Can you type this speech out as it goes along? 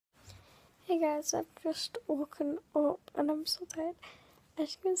Hey guys, I've just woken up and I'm so tired.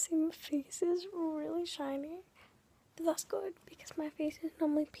 As you can see, my face is really shiny. But that's good because my face is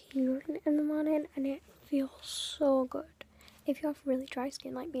normally peeled in the morning and it feels so good. If you have really dry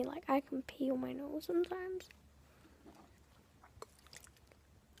skin like me, like I can peel my nose sometimes.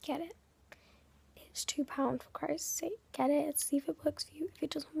 Get it? It's £2 for Christ's sake. Get it? See if it works for you. If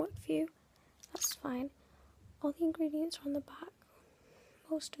it doesn't work for you, that's fine. All the ingredients are on the back.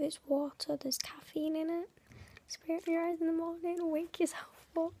 Most of it's water, there's caffeine in it. Spray it in your eyes in the morning, wake yourself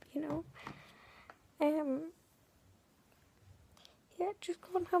up, you know. Yeah, just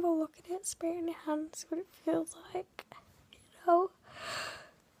go and have a look at it, spray it in your hands, see what it feels like, you know.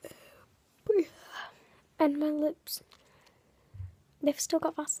 But yeah. And my lips, they've still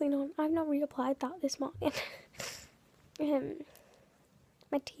got Vaseline on. I've not reapplied that this morning.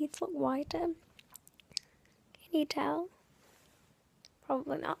 My teeth look whiter. Can you tell?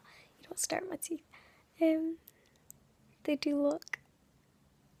 Probably not. You don't stare at my teeth. They do look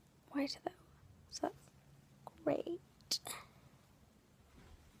whiter though, so that's great.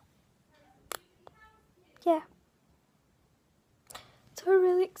 Yeah. So I'm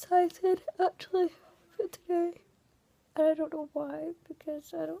really excited actually for today. And I don't know why,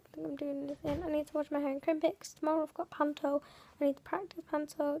 because I don't think I'm doing anything. I need to watch my hair and cream pics. Tomorrow I've got panto. I need to practice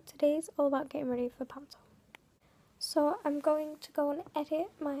panto. Today's all about getting ready for panto. So I'm going to go and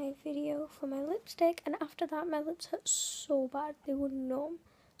edit my video for my lipstick, and after that my lips hurt so bad, they were numb.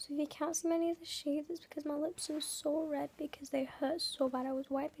 So if you can't see many of the shades, it's because my lips are so red because they hurt so bad. I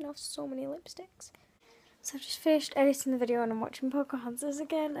was wiping off so many lipsticks. So I've just finished editing the video and I'm watching Pocahontas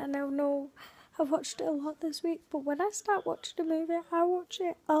again, and I know I've watched it a lot this week, but when I start watching a movie, I watch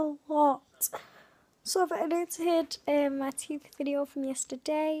it a lot. So I've edited my teeth video from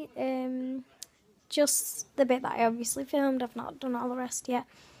yesterday, just the bit that I obviously filmed. I've not done all the rest yet.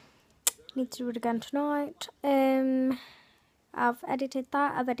 Need to do it again tonight. I've edited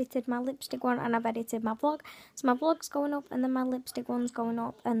that. I've edited my lipstick one and I've edited my vlog. So my vlog's going up and then my lipstick one's going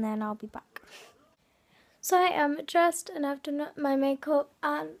up and then I'll be back. So I am dressed and I've done my makeup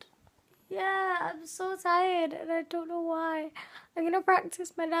and yeah, I'm so tired and I don't know why. I'm going to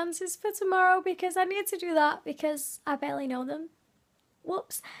practice my dances for tomorrow because I need to do that because I barely know them.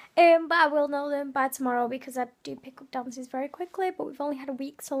 Whoops. But I will know them by tomorrow because I do pick up dances very quickly, but we've only had a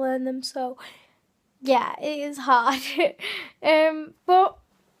week to learn them, so yeah, it is hard. But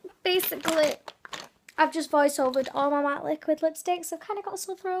basically, I've just voice-overed all my matte liquid lipsticks. I've kind of got a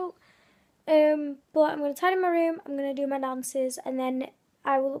sore throat. But I'm going to tidy my room, I'm going to do my dances, and then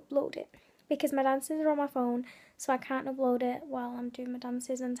I will upload it. Because my dances are on my phone, so I can't upload it while I'm doing my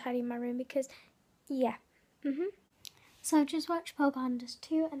dances and tidying my room because, yeah. So I've just watched Pocahontas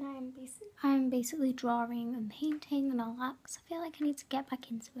 2 and I am basically drawing and painting and all that because I feel like I need to get back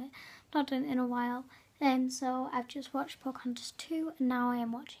into it. Not done it in a while. So I've just watched Pocahontas 2 and now I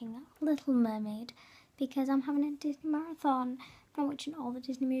am watching Little Mermaid because I'm having a Disney marathon. I'm not watching all the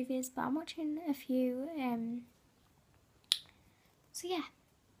Disney movies, but I'm watching a few. So yeah,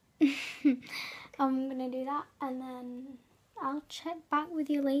 I'm going to do that and then I'll check back with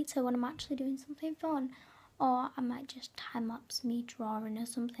you later when I'm actually doing something fun. Or I might just time-lapse me drawing or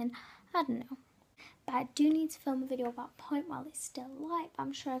something. I don't know. But I do need to film a video about Point while it's still light. But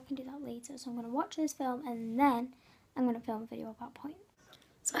I'm sure I can do that later. So I'm going to watch this film and then I'm going to film a video about Point.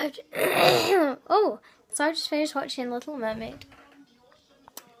 So I've just finished watching Little Mermaid.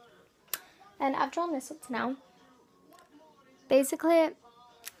 And I've drawn this up to now. Basically,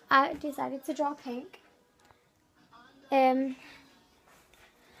 I decided to draw pink.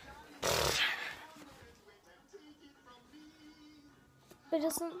 It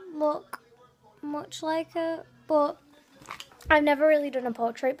doesn't look much like it, but I've never really done a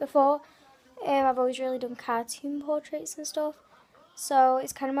portrait before. I've always really done cartoon portraits and stuff, so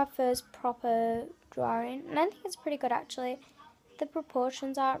it's kind of my first proper drawing, and I think it's pretty good actually. The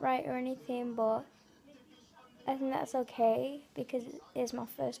proportions aren't right or anything, but I think that's okay because it is my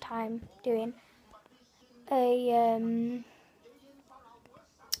first time doing a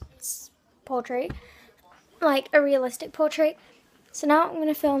portrait, like a realistic portrait. So now I'm going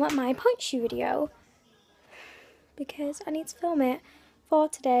to film my point shoe video because I need to film it for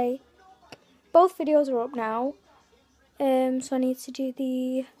today. Both videos are up now, so I need to do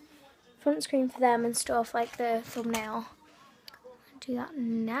the front screen for them and stuff, like the thumbnail. I'll do that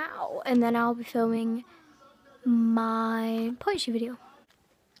now, and then I'll be filming my point shoe video.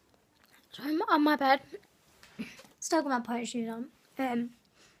 So I'm on my bed, still got my point shoes on,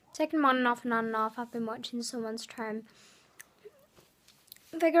 taking them on and off and on and off. I've been watching someone's try and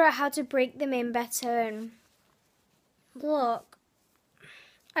figure out how to break them in better, and look,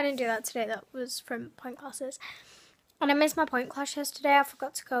 I didn't do that today. That was from point classes. And I missed my point class yesterday. I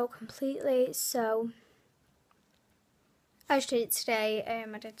forgot to go completely. So I just did it today. I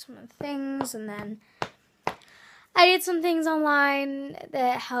did some of the things, and then I did some things online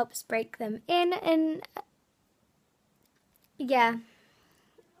that helps break them in. And yeah.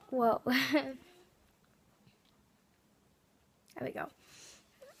 Whoa. There we go.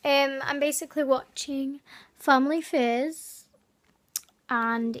 I'm basically watching Family Fizz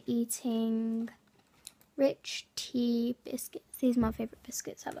and eating rich tea biscuits. These are my favourite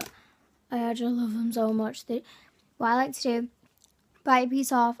biscuits ever. I actually love them so much. What I like to do, bite a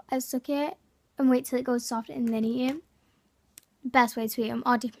piece off, I suck it and wait till it goes soft and then eat it. Best way to eat them,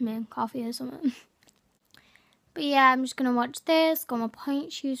 or dip them in coffee or something. But yeah, I'm just going to watch this, go on my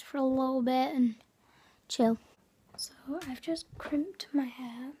point shoes for a little bit and chill. So I've just crimped my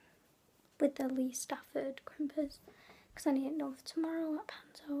hair with the Lee Stafford crimpers because I need it done for tomorrow at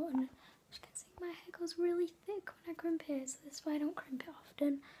Panto, and as you can see my hair goes really thick when I crimp it, so that's why I don't crimp it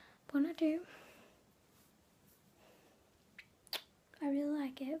often. But when I do, I really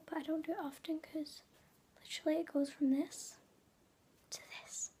like it, but I don't do it often because literally it goes from this to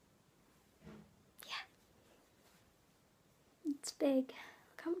this. Yeah. It's big.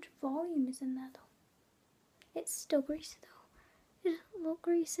 Look how much volume is in there though. It's still greasy though. It doesn't look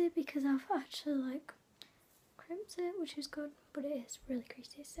greasy because I've actually like crimped it, which is good, but it is really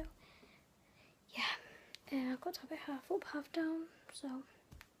greasy. So yeah, I've got to have it half up, half down. So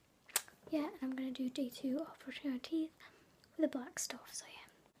yeah, and I'm gonna do day 2 of brushing our teeth with the black stuff. So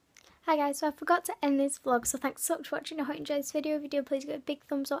yeah. Hi guys, so I forgot to end this vlog, so thanks so much for watching. I hope you enjoyed this video. If you do, please give it a big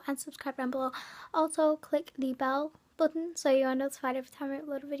thumbs up and subscribe down below. Also click the bell button so you are notified every time I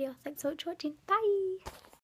upload a video. Thanks so much for watching. Bye!